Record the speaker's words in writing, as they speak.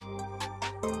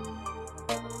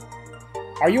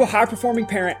Are you a high-performing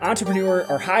parent, entrepreneur,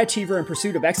 or high achiever in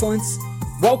pursuit of excellence?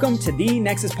 Welcome to The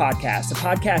Nexus Podcast, a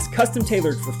podcast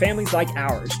custom-tailored for families like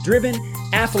ours, driven,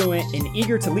 affluent, and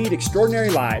eager to lead extraordinary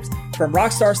lives. From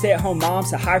rockstar stay-at-home moms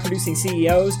to high-producing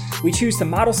CEOs, we choose to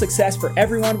model success for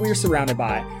everyone we are surrounded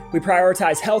by. We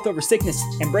prioritize health over sickness,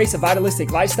 embrace a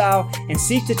vitalistic lifestyle, and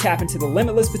seek to tap into the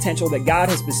limitless potential that God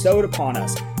has bestowed upon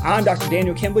us. I'm Dr.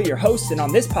 Daniel Kimbley, your host, and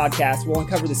on this podcast, we'll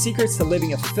uncover the secrets to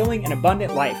living a fulfilling and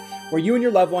abundant life, where you and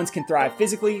your loved ones can thrive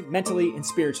physically, mentally, and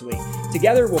spiritually.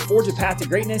 Together, we'll forge a path to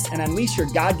greatness and unleash your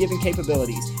God-given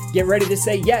capabilities. Get ready to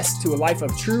say yes to a life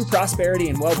of true prosperity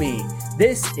and well-being.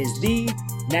 This is The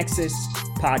Nexus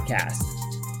Podcast.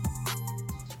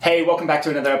 Hey, welcome back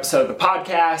to another episode of the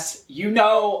podcast. You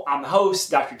know, I'm the host,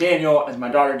 Dr. Daniel, as my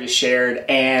daughter just shared,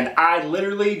 and I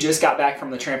literally just got back from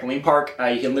the trampoline park.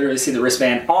 You can literally see the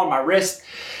wristband on my wrist.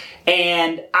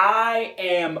 And I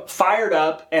am fired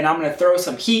up, and I'm going to throw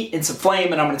some heat and some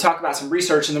flame, and I'm going to talk about some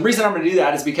research. And the reason I'm going to do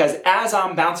that is because as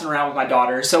I'm bouncing around with my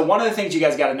daughter, so one of the things you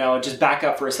guys got to know, just back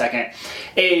up for a second,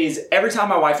 is every time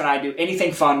my wife and I do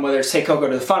anything fun, whether it's take Coco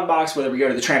to the fun box, whether we go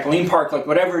to the trampoline park, like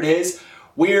whatever it is,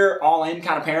 we're all in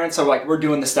kind of parents, so like we're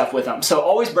doing the stuff with them. So it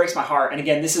always breaks my heart. And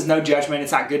again, this is no judgment.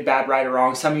 It's not good, bad, right, or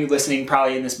wrong. Some of you listening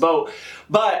probably in this boat,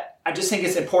 but I just think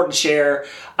it's important to share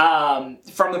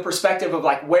from the perspective of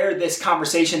like where this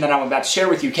conversation that I'm about to share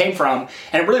with you came from.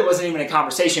 And it really wasn't even a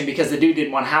conversation because the dude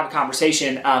didn't want to have a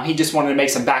conversation. He just wanted to make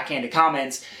some backhanded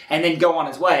comments and then go on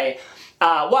his way.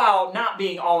 While not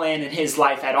being all in his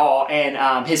life at all,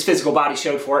 and his physical body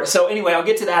showed for it. So anyway, I'll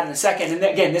get to that in a second. And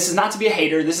again, this is not to be a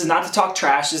hater. This is not to talk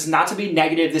trash. This is not to be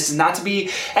negative. This is not to be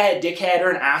a dickhead or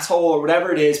an asshole or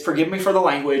whatever it is. Forgive me for the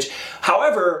language.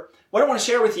 However, what I want to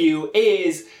share with you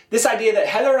is this idea that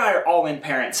Heather and I are all in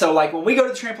parents. So like when we go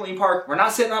to the trampoline park, we're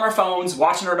not sitting on our phones,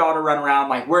 watching our daughter run around.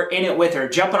 Like we're in it with her,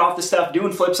 jumping off the stuff,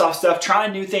 doing flips off stuff,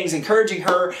 trying new things, encouraging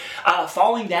her,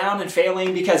 falling down and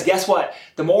failing. Because guess what?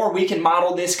 The more we can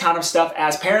model this kind of stuff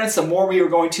as parents, the more we are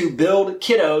going to build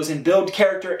kiddos and build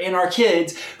character in our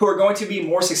kids who are going to be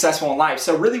more successful in life.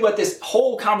 So really what this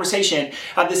whole conversation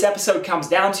of this episode comes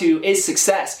down to is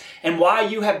success and why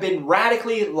you have been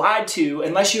radically lied to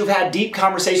unless you've had deep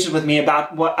conversations with me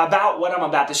about what I'm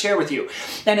about to share with you.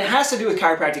 And it has to do with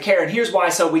chiropractic care. And here's why.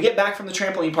 So we get back from the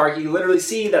trampoline park. You literally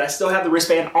see that I still have the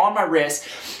wristband on my wrist.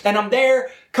 And I'm there.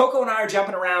 Coco and I are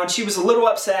jumping around. She was a little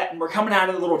upset. And we're coming out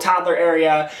of the little toddler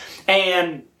area.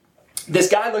 And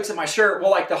this guy looks at my shirt. Well,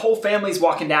 like the whole family's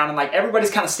walking down and like everybody's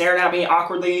kind of staring at me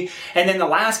awkwardly. And then the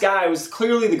last guy was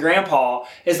clearly the grandpa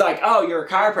is like, oh, you're a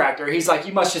chiropractor. He's like,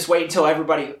 you must just wait until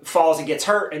everybody falls and gets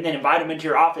hurt and then invite him into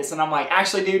your office. And I'm like,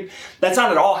 actually, dude, that's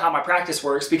not at all how my practice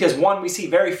works because one, we see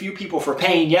very few people for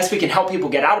pain. Yes, we can help people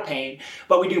get out of pain,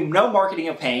 but we do no marketing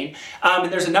of pain.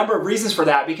 And there's a number of reasons for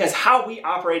that because how we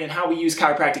operate and how we use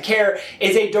chiropractic care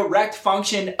is a direct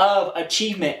function of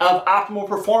achievement, of optimal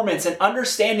performance and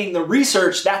understanding the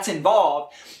research that's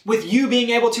involved with you being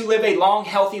able to live a long,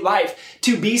 healthy life,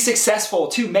 to be successful,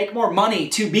 to make more money,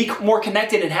 to be more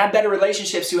connected and have better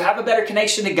relationships, to have a better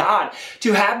connection to God,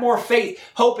 to have more faith,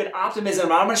 hope, and optimism.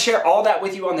 And I'm going to share all that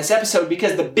with you on this episode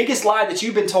because the biggest lie that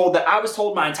you've been told that I was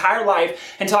told my entire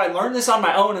life until I learned this on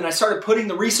my own and I started putting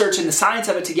the research and the science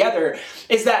of it together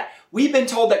is that we've been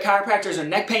told that chiropractors are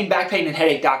neck pain, back pain, and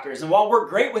headache doctors. And while we're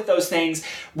great with those things,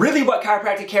 really what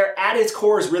chiropractic care at its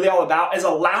core is really all about is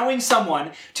allowing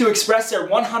someone to express their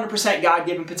 100%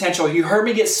 God-given potential. You heard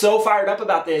me get so fired up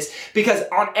about this because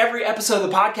on every episode of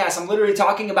the podcast, I'm literally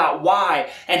talking about why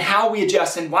and how we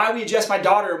adjust and why we adjust my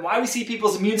daughter and why we see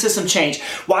people's immune system change,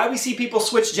 why we see people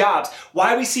switch jobs,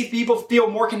 why we see people feel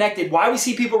more connected, why we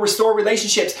see people restore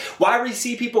relationships, why we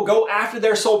see people go after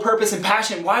their sole purpose and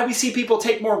passion, why we see people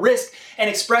take more risks and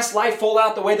express life full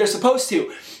out the way they're supposed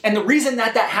to. And the reason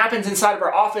that happens inside of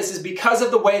our office is because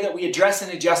of the way that we address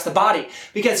and adjust the body.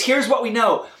 Because here's what we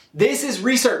know. This is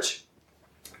research.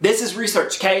 This is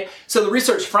research, okay? So the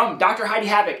research from Dr. Heidi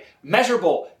Havoc,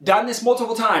 measurable, done this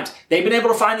multiple times. They've been able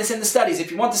to find this in the studies.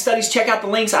 If you want the studies, check out the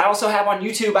links. I also have on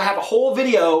YouTube, I have a whole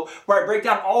video where I break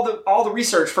down all the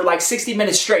research for like 60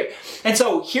 minutes straight. And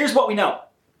so here's what we know.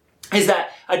 Is that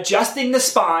adjusting the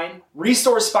spine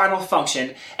restores spinal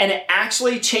function and it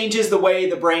actually changes the way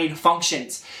the brain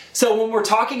functions. So when we're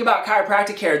talking about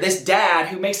chiropractic care, this dad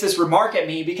who makes this remark at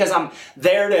me because I'm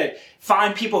there to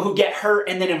find people who get hurt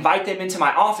and then invite them into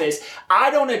my office, I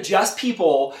don't adjust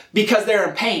people because they're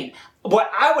in pain.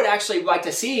 what I would actually like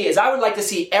to see is I would like to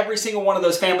see every single one of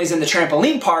those families in the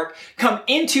trampoline park come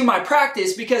into my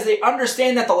practice because they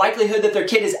understand that the likelihood that their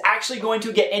kid is actually going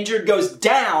to get injured goes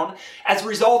down as a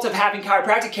result of having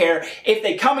chiropractic care if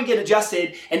they come and get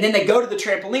adjusted and then they go to the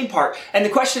trampoline park. And the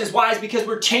question is why? Is because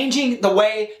we're changing the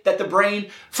way that the brain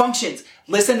functions.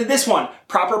 Listen to this one.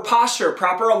 Proper posture,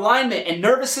 proper alignment, and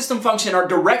nervous system function are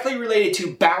directly related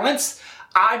to balance,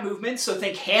 eye movement, so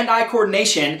think hand-eye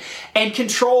coordination, and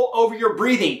control over your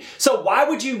breathing. So why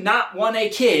would you not want a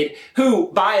kid who,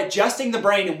 by adjusting the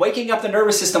brain and waking up the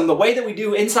nervous system the way that we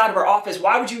do inside of our office,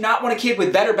 why would you not want a kid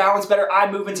with better balance, better eye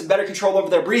movements, and better control over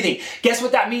their breathing? Guess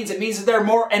what that means? It means that they're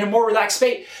more in a more relaxed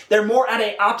state. They're more at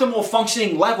an optimal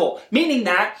functioning level, meaning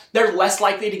that they're less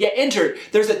likely to get injured.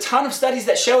 There's a ton of studies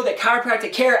that show that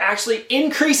chiropractic care actually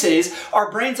increases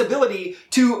our brain's ability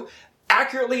to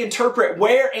accurately interpret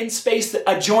where in space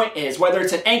a joint is, whether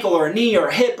it's an ankle or a knee or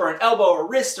a hip or an elbow or a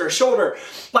wrist or a shoulder,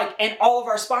 and all of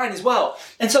our spine as well.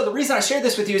 And so the reason I share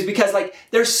this with you is because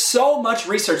there's so much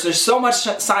research, there's so much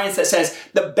science that says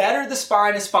the better the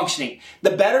spine is functioning,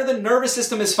 the better the nervous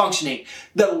system is functioning,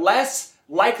 the less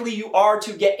likely you are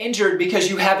to get injured because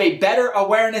you have a better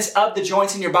awareness of the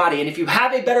joints in your body. And if you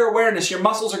have a better awareness, your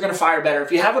muscles are going to fire better.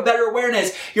 If you have a better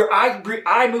awareness, your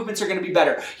eye movements are going to be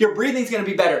better. Your breathing is going to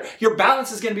be better. Your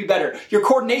balance is going to be better. Your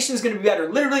coordination is going to be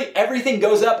better. Literally everything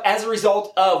goes up as a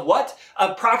result of what?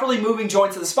 Of properly moving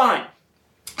joints of the spine.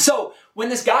 So when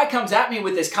this guy comes at me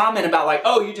with this comment about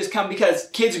oh, you just come because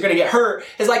kids are going to get hurt,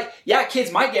 it's yeah,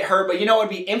 kids might get hurt, but it would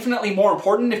be infinitely more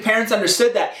important if parents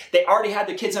understood that they already had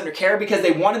their kids under care because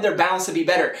they wanted their balance to be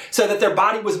better so that their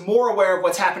body was more aware of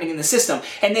what's happening in the system.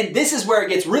 And then this is where it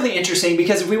gets really interesting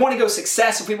because if we want to go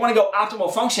success, if we want to go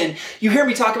optimal function, you hear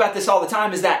me talk about this all the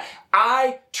time, is that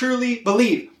I truly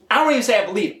believe, I don't even say I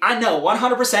believe, I know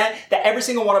 100% that every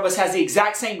single one of us has the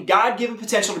exact same God-given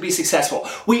potential to be successful.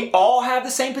 We all have the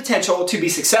same potential to be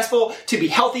successful, to be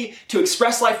healthy, to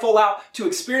express life full out, to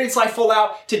experience life full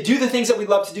out, to do the things that we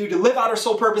love to do, to live out our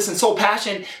soul purpose and soul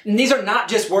passion. And these are not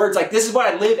just words. This is what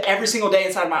I live every single day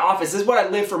inside my office. This is what I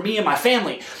live for me and my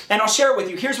family. And I'll share it with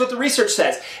you. Here's what the research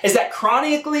says, is that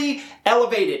chronically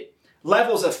elevated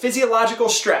levels of physiological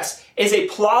stress is a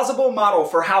plausible model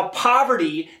for how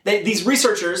poverty, these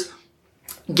researchers,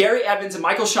 Gary Evans and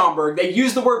Michael Schomburg, they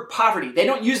use the word poverty. They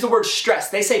don't use the word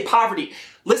stress. They say poverty.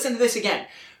 Listen to this again.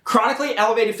 Chronically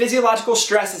elevated physiological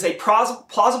stress is a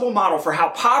plausible model for how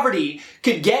poverty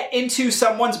could get into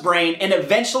someone's brain and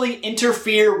eventually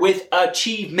interfere with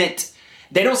achievement.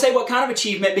 They don't say what kind of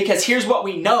achievement because here's what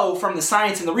we know from the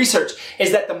science and the research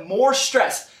is that the more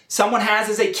stress someone has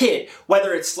as a kid,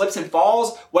 whether it's slips and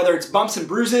falls, whether it's bumps and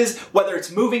bruises, whether it's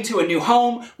moving to a new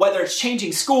home, whether it's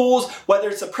changing schools, whether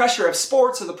it's the pressure of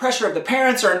sports or the pressure of the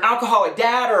parents or an alcoholic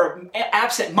dad or an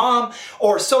absent mom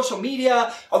or social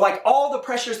media or all the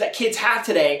pressures that kids have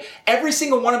today, every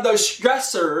single one of those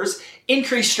stressors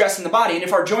increase stress in the body. And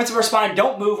if our joints of our spine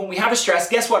don't move when we have a stress,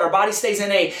 guess what? Our body stays in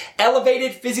a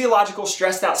elevated physiological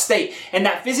stressed out state. And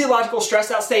that physiological stressed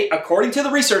out state, according to the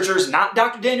researchers, not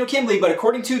Dr. Daniel Kimbley, but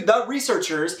according to the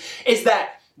researchers, is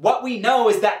that what we know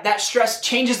is that that stress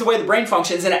changes the way the brain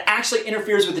functions and it actually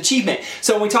interferes with achievement.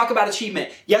 So when we talk about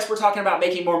achievement, yes, we're talking about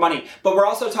making more money, but we're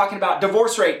also talking about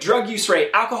divorce rate, drug use rate,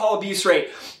 alcohol abuse rate,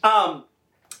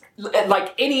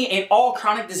 any and all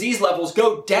chronic disease levels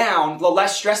go down the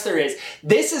less stress there is.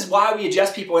 This is why we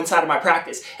adjust people inside of my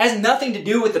practice. It has nothing to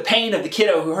do with the pain of the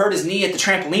kiddo who hurt his knee at the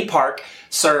trampoline park,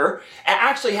 sir. It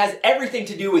actually has everything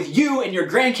to do with you and your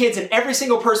grandkids and every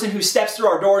single person who steps through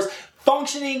our doors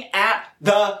functioning at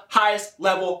the highest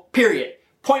level, period.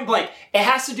 Point blank. It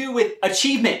has to do with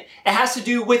achievement. It has to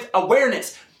do with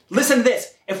awareness. Listen to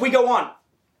this. If we go on,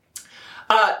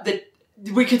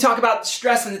 we can talk about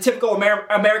stress in the typical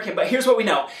American, but here's what we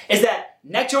know, is that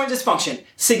neck joint dysfunction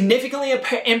significantly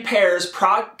impairs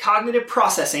cognitive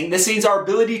processing. This means our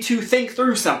ability to think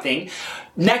through something.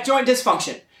 Neck joint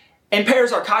dysfunction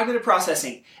impairs our cognitive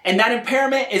processing, and that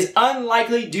impairment is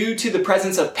unlikely due to the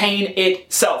presence of pain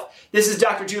itself. This is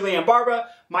Dr. Julianne Barba,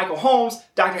 Michael Holmes,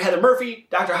 Dr. Heather Murphy,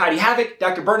 Dr. Heidi Havoc,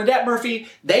 Dr. Bernadette Murphy.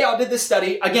 They all did this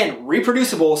study. Again,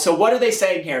 reproducible. So what are they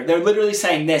saying here? They're literally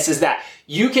saying this, is that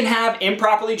you can have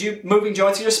improperly moving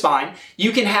joints in your spine.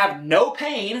 You can have no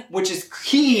pain, which is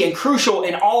key and crucial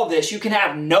in all of this. You can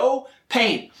have no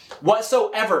pain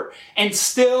whatsoever and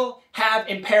still have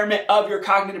impairment of your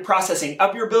cognitive processing,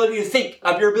 of your ability to think,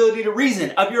 of your ability to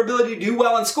reason, of your ability to do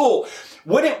well in school.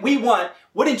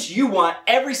 Wouldn't you want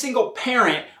every single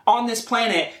parent on this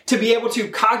planet to be able to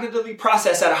cognitively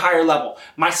process at a higher level?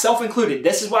 Myself included.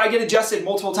 This is why I get adjusted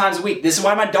multiple times a week. This is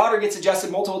why my daughter gets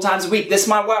adjusted multiple times a week. This is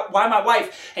why my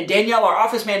wife and Danielle, our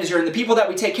office manager, and the people that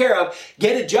we take care of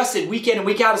get adjusted week in and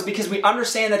week out, is because we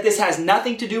understand that this has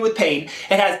nothing to do with pain.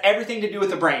 It has everything to do with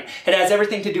the brain. It has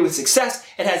everything to do with success.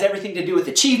 It has everything to do with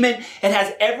achievement. It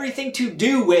has everything to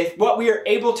do with what we are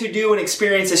able to do and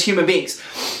experience as human beings.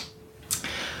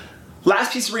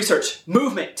 Last piece of research: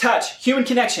 movement, touch, human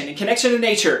connection, and connection to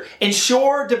nature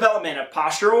ensure development of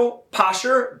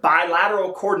posture,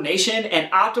 bilateral coordination,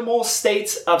 and optimal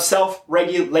states of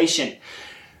self-regulation.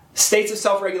 States of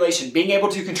self-regulation, being able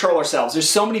to control ourselves. There's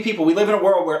so many people. We live in a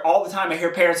world where all the time I hear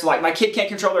parents are like, my kid can't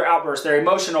control their outbursts, they're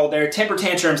emotional, their temper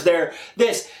tantrums, they're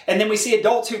this. And then we see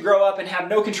adults who grow up and have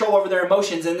no control over their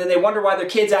emotions, and then they wonder why their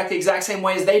kids act the exact same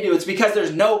way as they do. It's because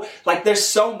there's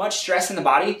so much stress in the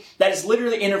body that is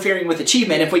literally interfering with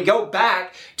achievement. If we go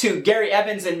back to Gary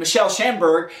Evans and Michelle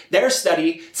Schamberg, their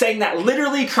study saying that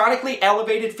literally chronically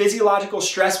elevated physiological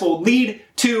stress will lead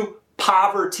to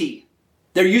poverty.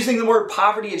 They're using the word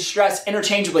poverty and stress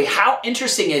interchangeably. How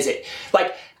interesting is it?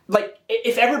 Like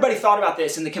if everybody thought about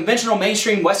this and the conventional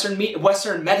mainstream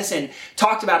Western medicine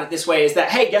talked about it this way, is that,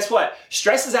 hey, guess what?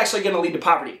 Stress is actually going to lead to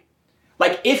poverty.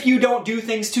 Like, if you don't do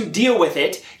things to deal with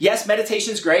it, yes,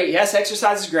 meditation is great. Yes,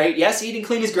 exercise is great. Yes, eating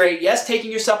clean is great. Yes, taking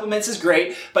your supplements is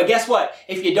great. But guess what?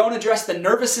 If you don't address the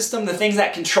nervous system, the things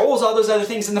that controls all those other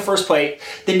things in the first place,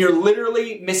 then you're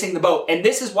literally missing the boat. And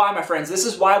this is why, my friends, this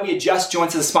is why we adjust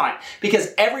joints of the spine.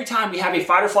 Because every time we have a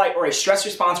fight or flight or a stress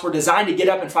response, we're designed to get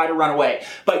up and fight or run away.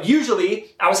 But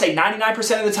usually, I would say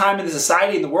 99% of the time in the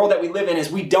society, in the world that we live in,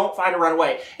 is we don't fight or run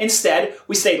away. Instead,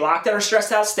 we stay locked in our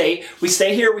stressed out state. We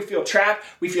stay here. We feel trapped.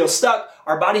 We feel stuck.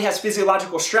 Our body has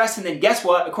physiological stress. And then guess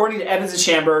what? According to Evans and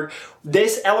Schamberg,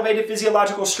 this elevated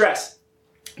physiological stress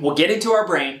will get into our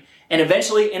brain and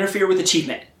eventually interfere with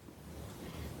achievement.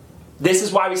 This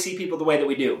is why we see people the way that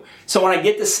we do. So when I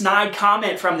get the snide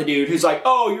comment from the dude who's like,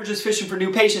 oh, you're just fishing for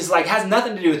new patients, like, has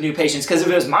nothing to do with new patients, because if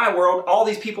it was my world, all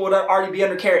these people would already be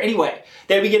under care anyway.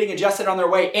 They'd be getting adjusted on their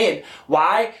way in.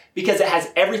 Why? Because it has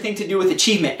everything to do with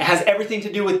achievement. It has everything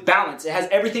to do with balance. It has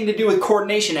everything to do with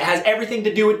coordination. It has everything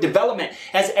to do with development.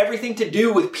 It has everything to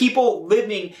do with people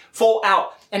living full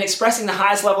out and expressing the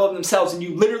highest level of themselves, and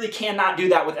you literally cannot do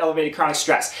that with elevated chronic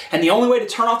stress. And the only way to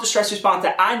turn off the stress response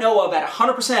that I know of at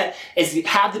 100% is to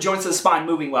have the joints of the spine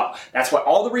moving well. That's what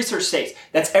all the research states.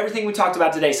 That's everything we talked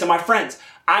about today. So my friends,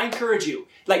 I encourage you,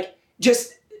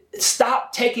 just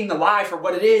stop taking the lie for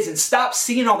what it is and stop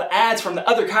seeing all the ads from the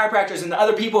other chiropractors and the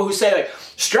other people who say,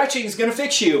 stretching is going to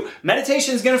fix you.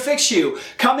 Meditation is going to fix you.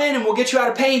 Come in and we'll get you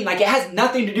out of pain. It has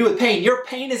nothing to do with pain. Your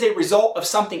pain is a result of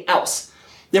something else.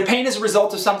 Their pain is a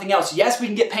result of something else. Yes, we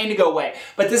can get pain to go away,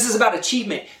 but this is about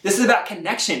achievement. This is about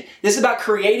connection. This is about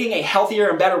creating a healthier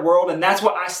and better world, and that's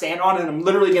what I stand on, and I'm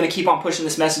literally going to keep on pushing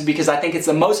this message because I think it's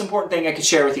the most important thing I could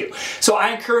share with you. So I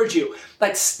encourage you,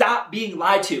 stop being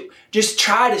lied to. Just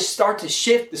try to start to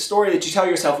shift the story that you tell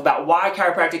yourself about why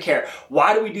chiropractic care.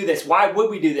 Why do we do this? Why would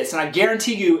we do this? And I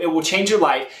guarantee you it will change your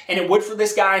life, and it would for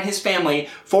this guy and his family,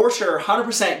 for sure,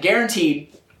 100%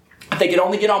 guaranteed. If they could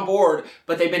only get on board,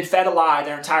 but they've been fed a lie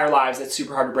their entire lives, that's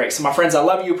super hard to break. So my friends, I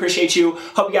love you, appreciate you.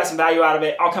 Hope you got some value out of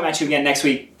it. I'll come at you again next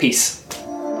week. Peace.